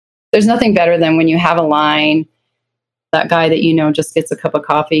There's nothing better than when you have a line, that guy that just gets a cup of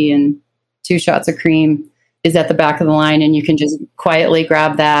coffee and 2 shots of cream is at the back of the line, and you can just quietly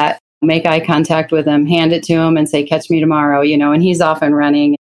grab that, make eye contact with him, hand it to him and say, catch me tomorrow, and he's off and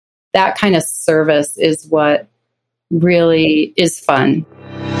running. That kind of service is what really is fun.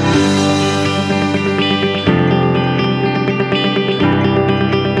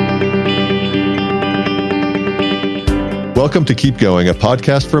 Welcome to Keep Going, a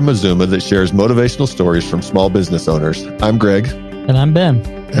podcast from Mazuma that shares motivational stories from small business owners. I'm Greg. And I'm Ben.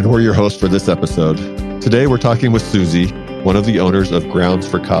 And we're your hosts for this episode. Today we're talking with Susie, one of the owners of Grounds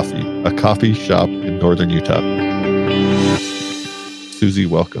for Coffee, a coffee shop in northern Utah. Susie,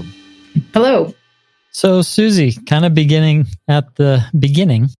 welcome. Hello. So Susie, kind of beginning at the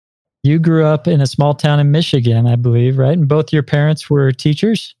beginning, you grew up in a small town in Michigan, I believe, right? And both your parents were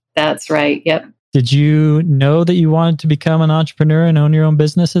teachers? That's right. Yep. Did you know that you wanted to become an entrepreneur and own your own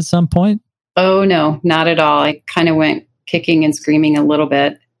business at some point? Oh, no, not at all. I kind of went kicking and screaming a little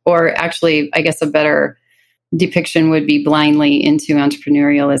bit. Or actually, I guess a better depiction would be blindly into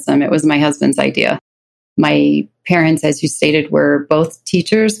entrepreneurialism. It was my husband's idea. My parents, as you stated, were both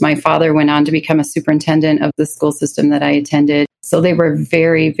teachers. My father went on to become a superintendent of the school system that I attended. So they were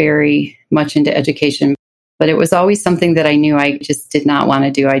very, very much into education. But it was always something that I knew I just did not want to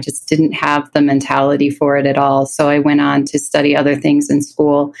do. I just didn't have the mentality for it at all. So I went on to study other things in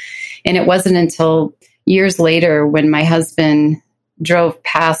school. And it wasn't until years later when my husband drove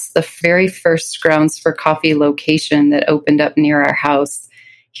past the very first Grounds for Coffee location that opened up near our house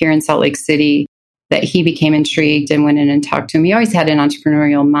here in Salt Lake City that he became intrigued and went in and talked to him. He always had an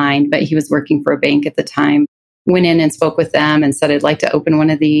entrepreneurial mind, but he was working for a bank at the time. Went in and spoke with them and said, I'd like to open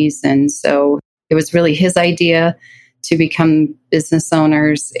one of these. And so it was really his idea to become business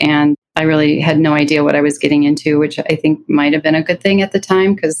owners. And I really had no idea what I was getting into, which I think might have been a good thing at the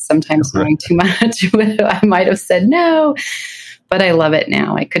time, because sometimes knowing too much, I might have said no. But I love it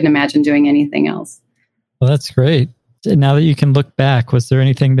now. I couldn't imagine doing anything else. Well, that's great. Now that you can look back, was there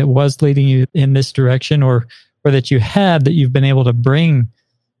anything that was leading you in this direction or that you had that you've been able to bring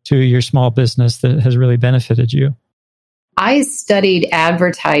to your small business that has really benefited you? I studied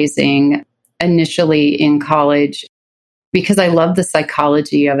advertising initially in college because I love the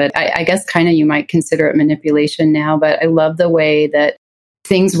psychology of it. I guess kind of you might consider it manipulation now, but I love the way that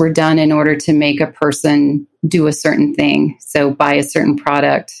things were done in order to make a person do a certain thing. So buy a certain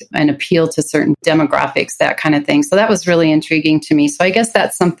product and appeal to certain demographics, that kind of thing. So that was really intriguing to me. So I guess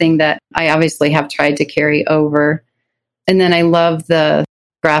that's something that I obviously have tried to carry over. And then I love the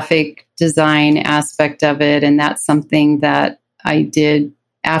graphic design aspect of it. And that's something that I did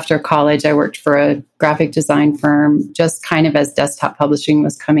after college. I worked for a graphic design firm just kind of as desktop publishing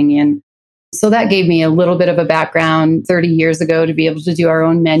was coming in. So that gave me a little bit of a background 30 years ago to be able to do our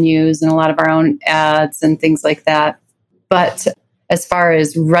own menus and a lot of our own ads and things like that. But as far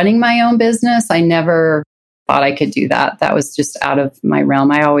as running my own business, I never thought I could do that. That was just out of my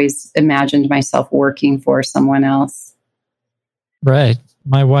realm. I always imagined myself working for someone else. Right.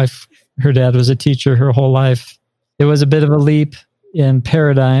 My wife, her dad was a teacher her whole life. It was a bit of a leap in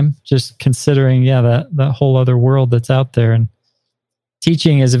paradigm, just considering, that whole other world that's out there. And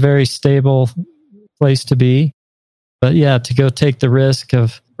teaching is a very stable place to be. But to go take the risk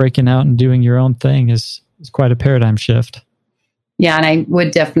of breaking out and doing your own thing is quite a paradigm shift. Yeah, and I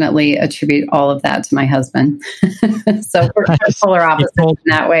would definitely attribute all of that to my husband. So we're polar opposites in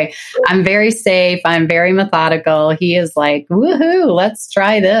that way. I'm very safe. I'm very methodical. He is like, woohoo, let's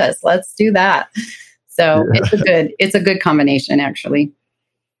try this. Let's do that. So it's a good combination, actually.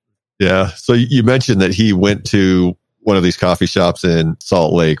 Yeah. So you mentioned that he went to one of these coffee shops in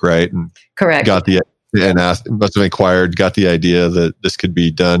Salt Lake, right? And correct. Must have inquired, got the idea that this could be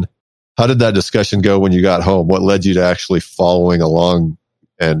done. How did that discussion go when you got home? What led you to actually following along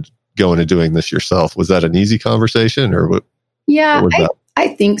and going and doing this yourself? Was that an easy conversation or what? Yeah, I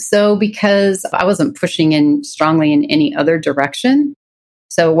think so, because I wasn't pushing in strongly in any other direction.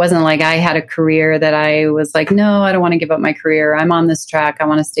 So it wasn't like I had a career that I was like, no, I don't want to give up my career. I'm on this track. I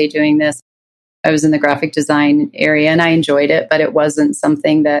want to stay doing this. I was in the graphic design area and I enjoyed it, but it wasn't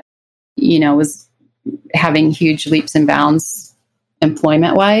something that, was having huge leaps and bounds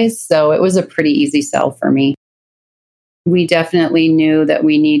employment wise. So it was a pretty easy sell for me. We definitely knew that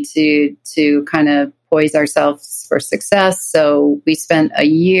we need to kind of poise ourselves for success. So we spent a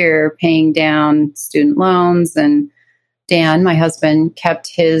year paying down student loans, and Dan, my husband, kept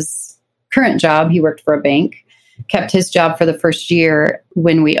his current job. He worked for a bank, kept his job for the first year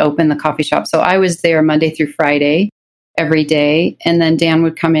when we opened the coffee shop. So I was there Monday through Friday. every day. And then Dan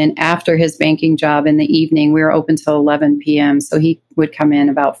would come in after his banking job in the evening. We were open till 11 p.m. So he would come in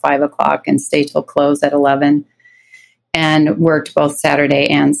about 5 o'clock and stay till close at 11 and worked both Saturday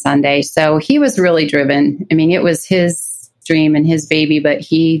and Sunday. So he was really driven. I mean, it was his dream and his baby, but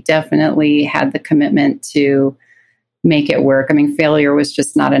he definitely had the commitment to make it work. I mean, failure was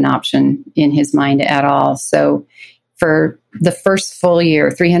just not an option in his mind at all. So for the first full year,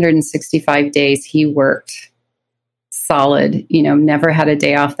 365 days, he worked solid, never had a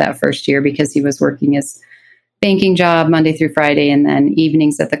day off that first year because he was working his banking job Monday through Friday and then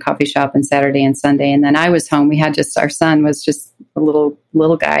evenings at the coffee shop and Saturday and Sunday. And then I was home. We had our son was just a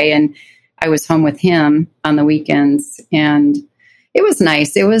little guy, and I was home with him on the weekends. And it was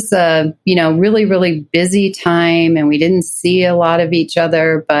nice. It was a, really, really busy time, and we didn't see a lot of each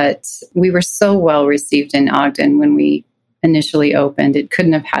other, but we were so well received in Ogden when we initially opened. It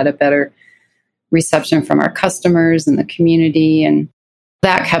couldn't have had a better reception from our customers and the community. And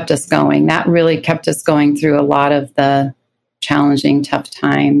that kept us going. That really kept us going through a lot of the challenging, tough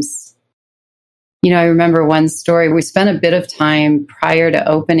times. I remember one story. We spent a bit of time prior to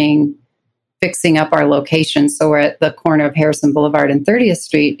opening fixing up our location. So we're at the corner of Harrison Boulevard and 30th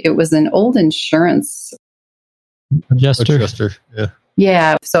Street. It was an old insurance adjuster. Yeah.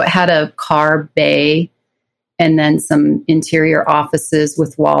 Yeah. So it had a car bay and then some interior offices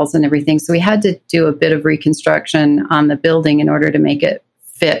with walls and everything. So we had to do a bit of reconstruction on the building in order to make it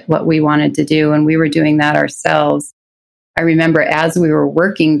fit what we wanted to do. And we were doing that ourselves. I remember as we were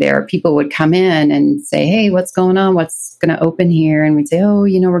working there, people would come in and say, "Hey, what's going on? What's going to open here?" And we'd say, "Oh,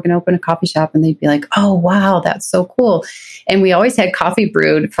 we're going to open a coffee shop." And they'd be like, "Oh, wow, that's so cool." And we always had coffee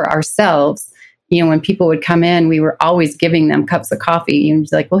brewed for ourselves. When people would come in, we were always giving them cups of coffee. And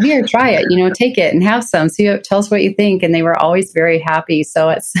like, "Well, here, try it, take it and have some. So tell us what you think." And they were always very happy. So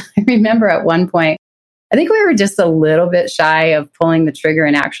I remember at one point, I think we were just a little bit shy of pulling the trigger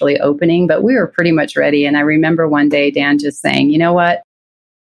and actually opening, but we were pretty much ready. And I remember one day Dan just saying, "You know what?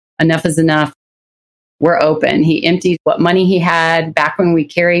 Enough is enough. We're open." He emptied what money he had back when we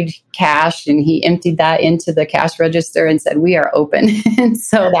carried cash, and he emptied that into the cash register and said, "We are open." And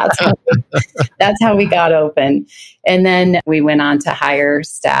so that's how we got open. And then we went on to hire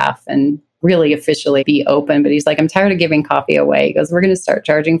staff and really officially be open. But he's like, "I'm tired of giving coffee away." He goes, "We're going to start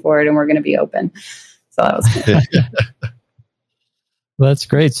charging for it and we're going to be open." So that was good. Well, that's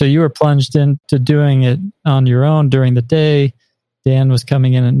great. So you were plunged into doing it on your own during the day. Dan was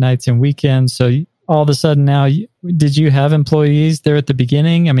coming in at nights and weekends. So all of a sudden now, did you have employees there at the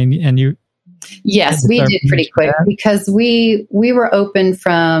beginning? I mean, and you... Yes, we did pretty quick because we were open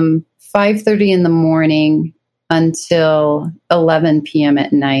from 5:30 in the morning until 11 p.m.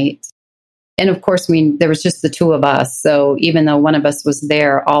 at night. And of course, there was just the two of us. So even though one of us was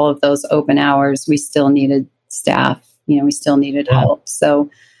there, all of those open hours, we still needed staff. We still needed help.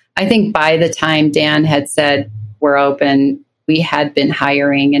 So I think by the time Dan had said, "We're open," we had been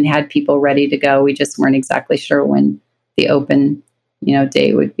hiring and had people ready to go. We just weren't exactly sure when the open,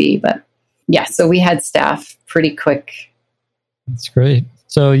 day would be. But yeah, so we had staff pretty quick. That's great.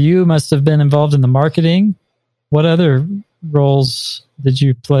 So you must have been involved in the marketing. What other roles did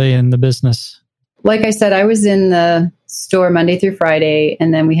you play in the business? Like I said, I was in the store Monday through Friday,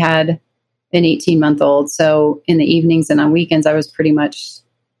 and then we had an 18-month-old. So in the evenings and on weekends, I was pretty much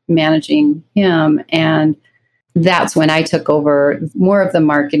managing him. And that's when I took over more of the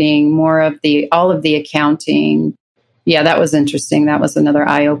marketing, all of the accounting. Yeah, that was interesting. That was another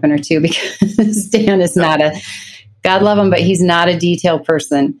eye opener too, because Dan is God love him, but he's not a detail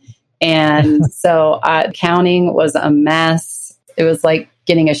person. And so accounting was a mess. It was like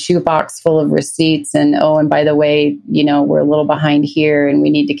getting a shoebox full of receipts and by the way, we're a little behind here and we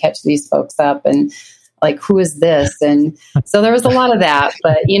need to catch these folks up, and like, who is this? And so there was a lot of that,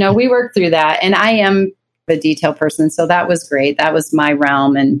 but we worked through that, and I am a detail person. So that was great. That was my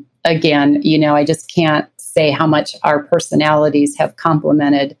realm. And again, I just can't say how much our personalities have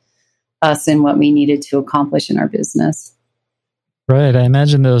complemented us in what we needed to accomplish in our business. Right. I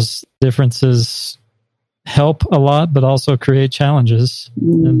imagine those differences help a lot, but also create challenges.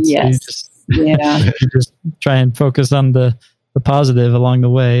 And yes. So you just try and focus on the positive along the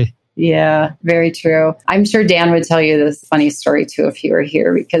way. Yeah, very true. I'm sure Dan would tell you this funny story too if he were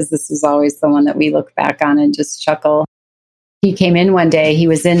here, because this is always the one that we look back on and just chuckle. He came in one day, he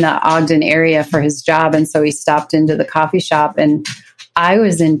was in the Ogden area for his job, and so he stopped into the coffee shop, and I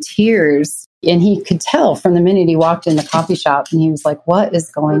was in tears. And he could tell from the minute he walked in the coffee shop, and he was like, "What is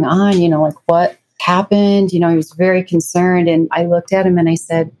going on? What happened?" He was very concerned. And I looked at him and I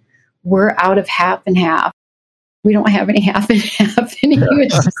said, "We're out of half and half." we don't have any half and half. And he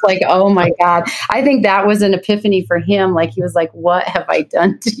was just like, oh my God. I think that was an epiphany for him. Like, he was like, what have I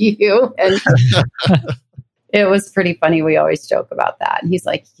done to you? And it was pretty funny. We always joke about that. And he's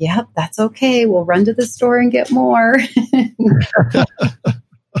like, yep, that's okay. We'll run to the store and get more.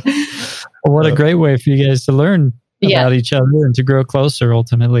 Well, what a great way for you guys to learn about each other and to grow closer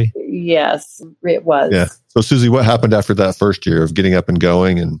ultimately. Yes, it was. Yeah. So Susie, what happened after that first year of getting up and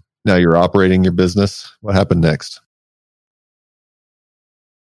going, and now you're operating your business? What happened next?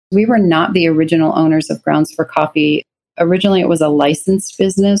 We were not the original owners of Grounds for Coffee. Originally, it was a licensed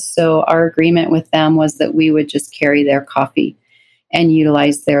business. So our agreement with them was that we would just carry their coffee and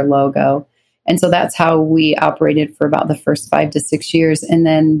utilize their logo. And so that's how we operated for about the first 5 to 6 years. And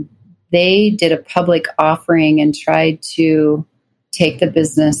then they did a public offering and tried to take the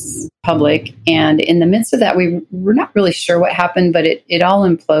business public. And in the midst of that, we were not really sure what happened, but it all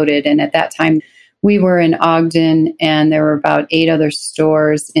imploded. And at that time, we were in Ogden, and there were about 8 other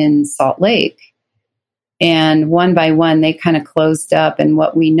stores in Salt Lake. And one by one, they kind of closed up. And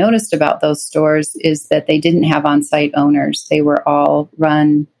what we noticed about those stores is that they didn't have on-site owners. They were all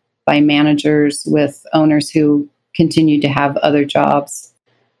run by managers with owners who continued to have other jobs.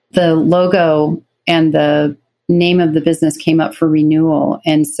 The logo and the name of the business came up for renewal.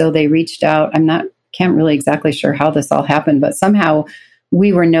 And so they reached out. Can't really exactly sure how this all happened, but somehow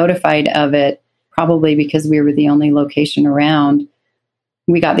we were notified of it, probably because we were the only location around.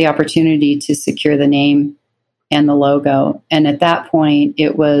 We got the opportunity to secure the name and the logo. And at that point,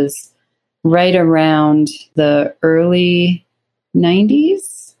 it was right around the early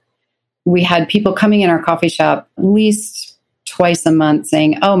 90s. We had people coming in our coffee shop at least twice a month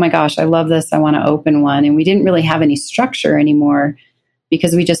saying, oh my gosh, I love this. I want to open one. And we didn't really have any structure anymore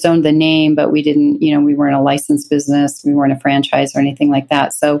because we just owned the name, but we didn't, we weren't a licensed business. We weren't a franchise or anything like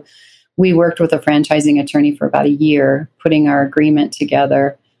that. So we worked with a franchising attorney for about a year, putting our agreement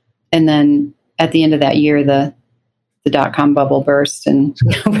together. And then at the end of that year, the dot-com bubble burst and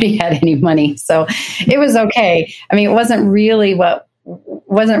nobody had any money. So it was okay. I mean, it wasn't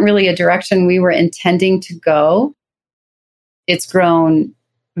really a direction we were intending to go. It's grown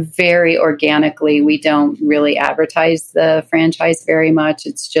very organically. We don't really advertise the franchise very much.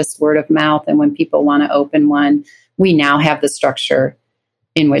 It's just word of mouth. And when people want to open one, we now have the structure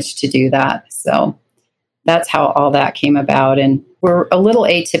in which to do that. So that's how all that came about. And we're a little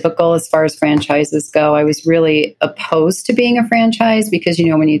atypical as far as franchises go. I was really opposed to being a franchise because,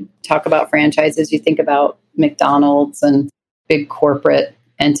 when you talk about franchises, you think about McDonald's and big corporate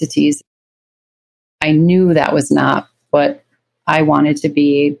entities. I knew that was not what I wanted to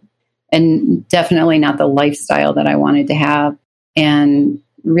be, and definitely not the lifestyle that I wanted to have, and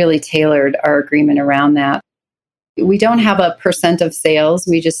really tailored our agreement around that. We don't have a percent of sales.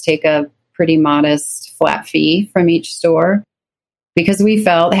 We just take a pretty modest flat fee from each store because we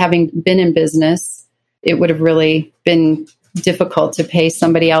felt, having been in business, it would have really been difficult to pay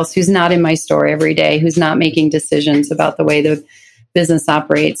somebody else who's not in my store every day, who's not making decisions about the way the business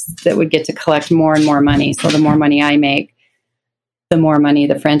operates, that would get to collect more and more money. So the more money I make, the more money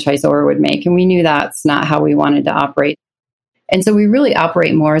the franchisor would make. And we knew that's not how we wanted to operate. And so we really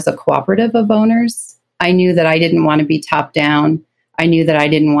operate more as a cooperative of owners. I knew that I didn't want to be top down. I knew that I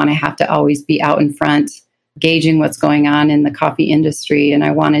didn't want to have to always be out in front, gauging what's going on in the coffee industry. And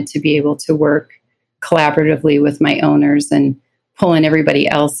I wanted to be able to work collaboratively with my owners and pull in everybody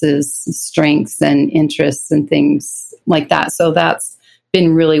else's strengths and interests and things like that. So that's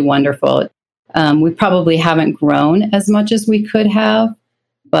been really wonderful. We probably haven't grown as much as we could have,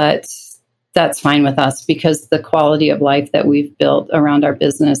 but that's fine with us because the quality of life that we've built around our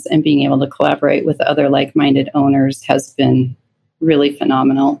business and being able to collaborate with other like-minded owners has been really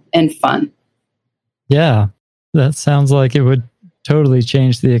phenomenal and fun. Yeah, that sounds like it would totally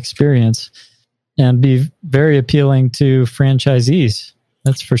change the experience and be very appealing to franchisees.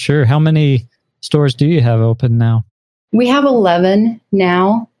 That's for sure. How many stores do you have open now? We have 11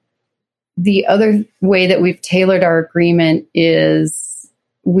 now. The other way that we've tailored our agreement is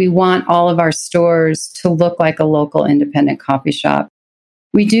we want all of our stores to look like a local independent coffee shop.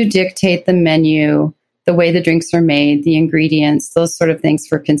 We do dictate the menu, the way the drinks are made, the ingredients, those sort of things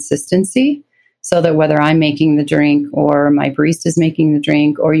for consistency, so that whether I'm making the drink or my barista is making the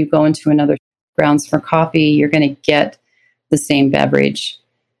drink, or you go into another Grounds for Coffee, you're going to get the same beverage.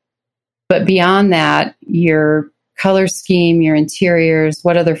 But beyond that, your color scheme, your interiors,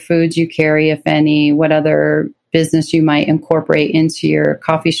 what other foods you carry, if any, what other business you might incorporate into your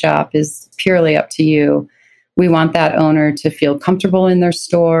coffee shop is purely up to you. We want that owner to feel comfortable in their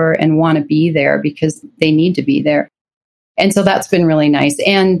store and want to be there because they need to be there. And so that's been really nice.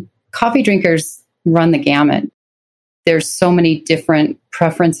 And coffee drinkers run the gamut. there's so many different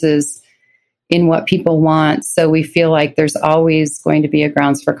preferences in what people want. So we feel like there's always going to be a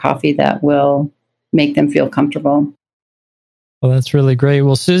Grounds for Coffee that will make them feel comfortable. Well, that's really great.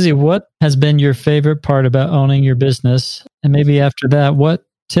 Well, Susie, what has been your favorite part about owning your business? And maybe after that, what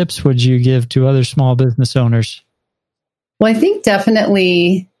tips would you give to other small business owners? Well, I think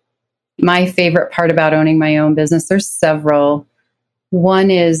definitely my favorite part about owning my own business, there's several.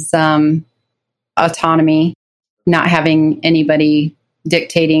 One is autonomy, not having anybody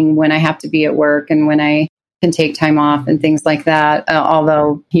dictating when I have to be at work and when I can take time off and things like that.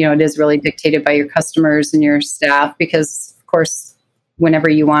 Although, it is really dictated by your customers and your staff because, of course, whenever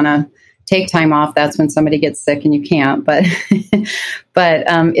you want to take time off, that's when somebody gets sick and you can't. But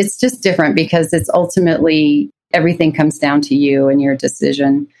it's just different because it's ultimately everything comes down to you and your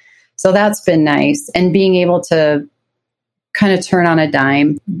decision. So that's been nice. And being able to kind of turn on a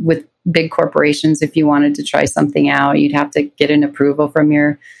dime with big corporations, if you wanted to try something out, you'd have to get an approval from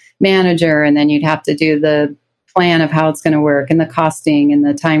your manager, and then you'd have to do the plan of how it's going to work and the costing and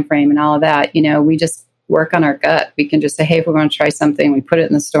the time frame and all of that. We just work on our gut. We can just say, hey, if we're going to try something, we put it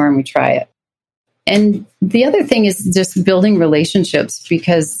in the store and we try it. And the other thing is just building relationships,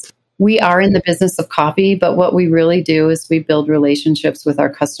 because we are in the business of coffee, but what we really do is we build relationships with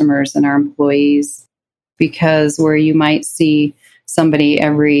our customers and our employees, because where you might see somebody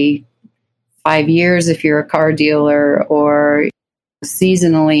every 5 years if you're a car dealer, or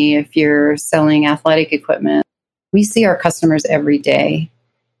seasonally if you're selling athletic equipment, we see our customers every day.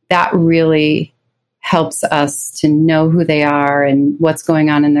 That really helps us to know who they are and what's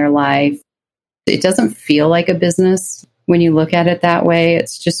going on in their life. It doesn't feel like a business when you look at it that way.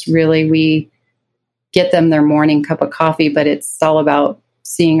 It's just really, we get them their morning cup of coffee, but it's all about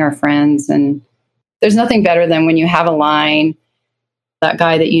seeing our friends. And there's nothing better than when you have a line, that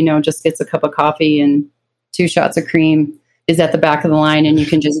guy that just gets a cup of coffee and 2 shots of cream is at the back of the line, and you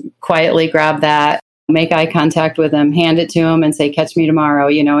can just quietly grab that, make eye contact with him, hand it to him and say, catch me tomorrow,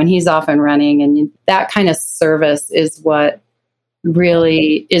 and he's off and running. And that kind of service is what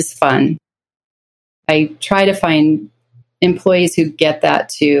really is fun. I try to find employees who get that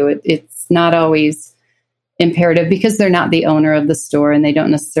too. It's not always imperative because they're not the owner of the store and they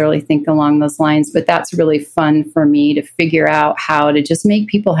don't necessarily think along those lines, but that's really fun for me to figure out how to just make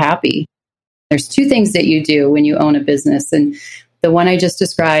people happy. There's 2 things that you do when you own a business, and the one I just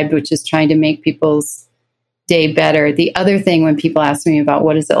described, which is trying to make people's day better. The other thing, when people ask me about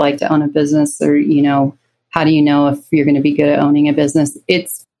what is it like to own a business, or, how do you know if you're going to be good at owning a business?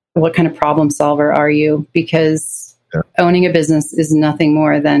 It's what kind of problem solver are you? Because owning a business is nothing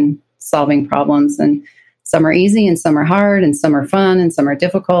more than solving problems, and some are easy and some are hard and some are fun and some are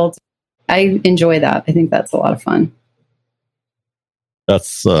difficult. I enjoy that. I think that's a lot of fun.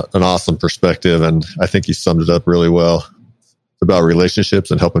 That's an awesome perspective. And I think you summed it up really well. It's about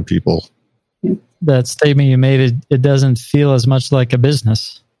relationships and helping people. That statement you made, it doesn't feel as much like a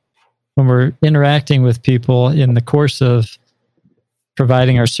business. When we're interacting with people in the course of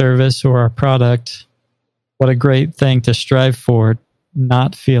providing our service or our product, what a great thing to strive for,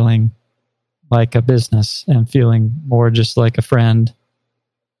 not feeling like a business and feeling more just like a friend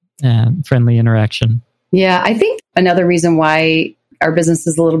and friendly interaction. Yeah, I think another reason why our business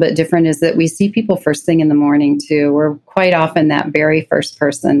is a little bit different is that we see people first thing in the morning too. We're quite often that very first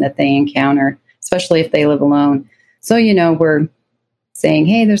person that they encounter, especially if they live alone. So, we're saying,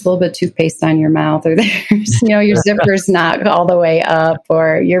 hey, there's a little bit of toothpaste on your mouth, or there's, your zipper's not all the way up,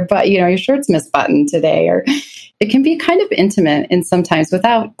 or your shirt's misbuttoned today, or it can be kind of intimate and sometimes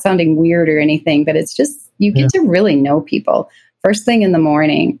without sounding weird or anything, but it's just, you get to really know people first thing in the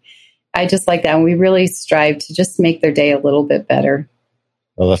morning. I just like that. And we really strive to just make their day a little bit better.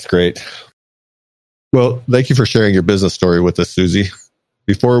 Well, that's great. Well, thank you for sharing your business story with us, Susie.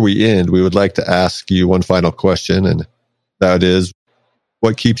 Before we end, we would like to ask you one final question, and that is,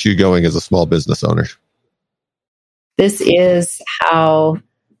 what keeps you going as a small business owner? This is how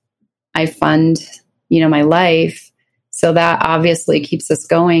I fund, my life. So that obviously keeps us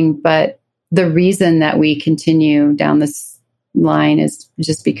going. But the reason that we continue down this line is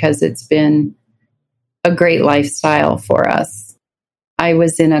just because it's been a great lifestyle for us. I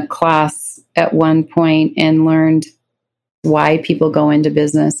was in a class at one point and learned why people go into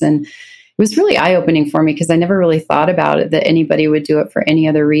business. And it was really eye-opening for me because I never really thought about it, that anybody would do it for any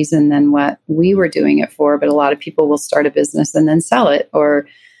other reason than what we were doing it for. But a lot of people will start a business and then sell it, or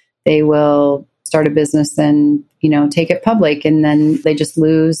they will start a business and, take it public. And then they just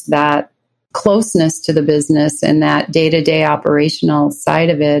lose that closeness to the business and that day-to-day operational side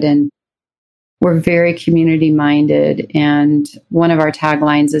of it. And we're very community minded. And one of our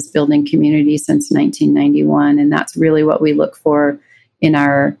taglines is building community since 1991. And that's really what we look for in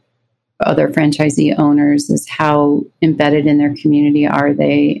our other franchisee owners, is how embedded in their community are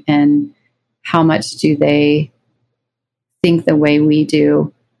they, and how much do they think the way we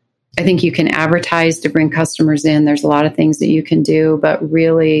do. I think you can advertise to bring customers in. There's a lot of things that you can do, but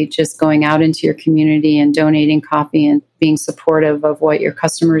really just going out into your community and donating coffee and being supportive of what your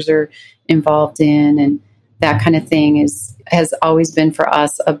customers are involved in and that kind of thing has always been for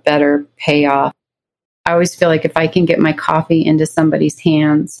us a better payoff. I always feel like if I can get my coffee into somebody's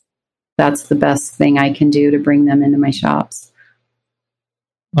hands, that's the best thing I can do to bring them into my shops.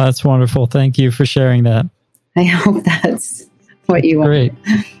 That's wonderful. Thank you for sharing that. I hope that's what you want. Great.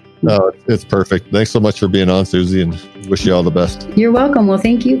 No, it's perfect. Thanks so much for being on, Susie, and wish you all the best. You're welcome. Well,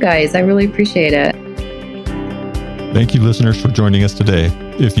 thank you guys. I really appreciate it. Thank you, listeners, for joining us today.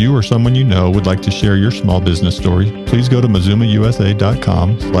 If you or someone you know would like to share your small business story, please go to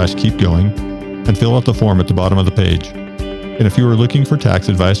mazumausa.com/keepgoing and fill out the form at the bottom of the page. And if you are looking for tax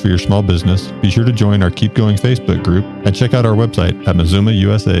advice for your small business, be sure to join our Keep Going Facebook group and check out our website at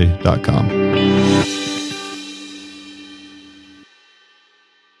mazumausa.com.